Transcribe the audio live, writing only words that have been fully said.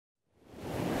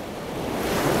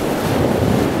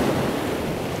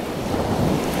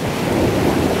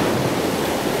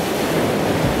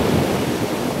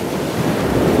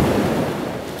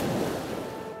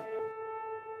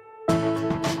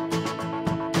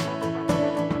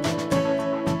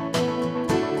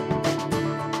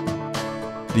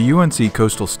The UNC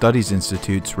Coastal Studies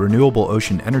Institute's Renewable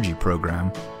Ocean Energy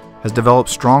program has developed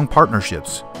strong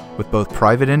partnerships with both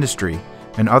private industry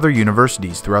and other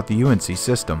universities throughout the UNC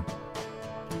system.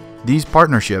 These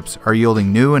partnerships are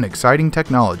yielding new and exciting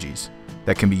technologies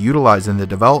that can be utilized in the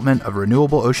development of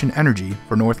renewable ocean energy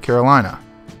for North Carolina.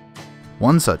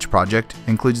 One such project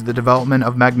includes the development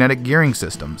of magnetic gearing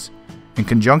systems in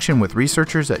conjunction with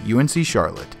researchers at UNC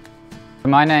Charlotte.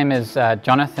 My name is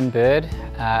Jonathan Bird.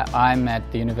 I'm at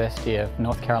the University of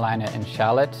North Carolina in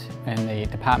Charlotte in the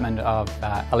Department of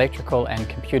Electrical and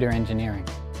Computer Engineering.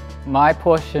 My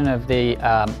portion of the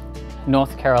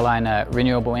North Carolina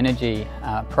Renewable Energy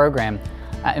program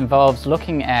involves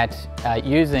looking at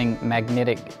using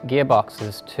magnetic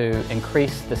gearboxes to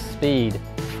increase the speed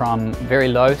from very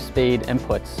low speed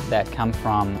inputs that come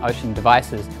from ocean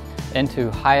devices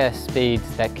into higher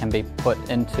speeds that can be put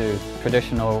into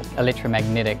traditional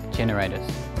electromagnetic generators.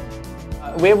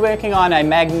 We're working on a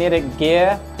magnetic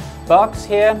gear box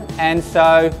here, and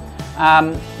so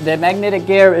the magnetic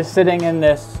gear is sitting in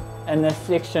this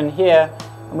section here.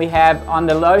 We have on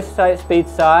the low speed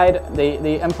side,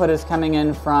 the input is coming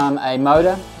in from a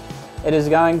motor. It is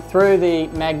going through the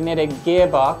magnetic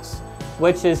gearbox,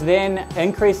 which is then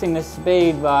increasing the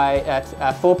speed by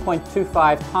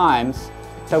 4.25 times.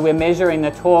 So we're measuring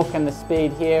the torque and the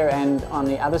speed here and on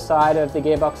the other side of the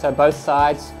gearbox, so both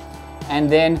sides. And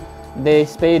then the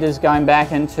speed is going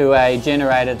back into a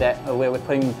generator where we're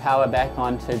putting the power back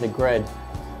onto the grid.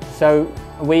 So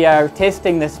we are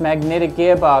testing this magnetic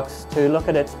gearbox to look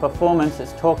at its performance,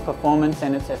 its torque performance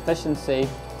and its efficiency.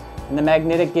 And the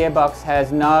magnetic gearbox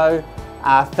has no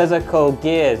physical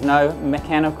gears, no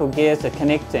mechanical gears are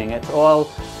connecting. It's all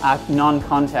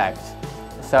non-contact.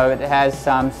 So it has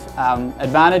some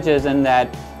advantages in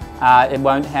that it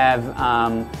won't have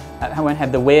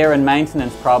the wear and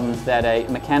maintenance problems that a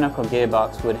mechanical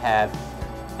gearbox would have.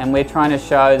 And we're trying to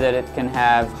show that it can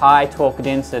have high torque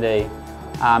density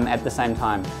at the same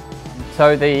time.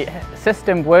 So the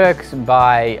system works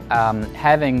by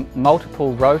having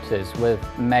multiple rotors with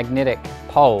magnetic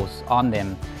poles on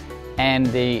them, and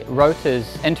the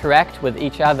rotors interact with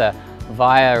each other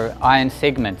via iron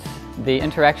segments. The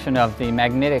interaction of the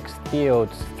magnetic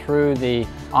fields through the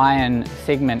iron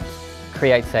segment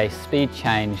creates a speed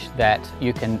change that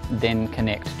you can then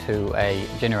connect to a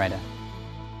generator.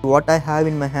 What I have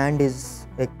in my hand is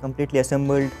a completely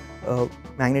assembled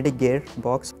magnetic gear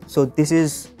box. So this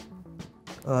is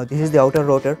the outer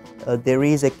rotor. There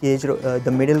is a cage,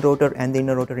 the middle rotor and the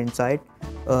inner rotor inside.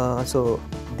 So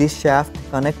this shaft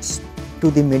connects to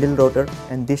the middle rotor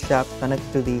and this shaft connects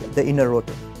to the inner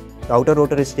rotor. The outer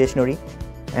rotor is stationary,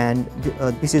 and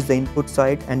this is the input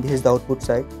side and this is the output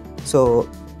side. So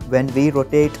when we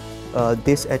rotate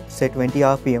this at say 20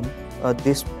 RPM,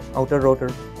 this outer rotor,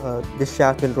 this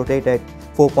shaft will rotate at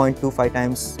 4.25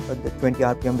 times the 20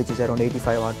 RPM, which is around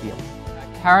 85 RPM.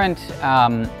 Current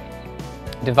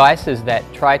devices that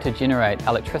try to generate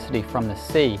electricity from the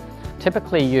sea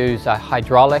typically use a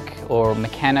hydraulic or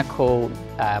mechanical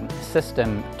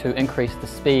system to increase the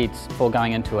speeds for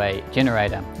going into a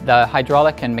generator. The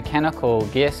hydraulic and mechanical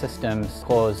gear systems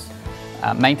cause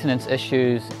maintenance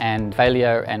issues and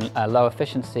failure and low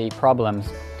efficiency problems,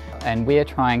 and we are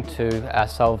trying to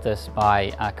solve this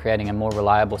by creating a more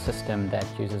reliable system that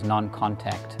uses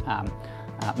non-contact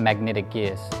magnetic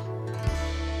gears.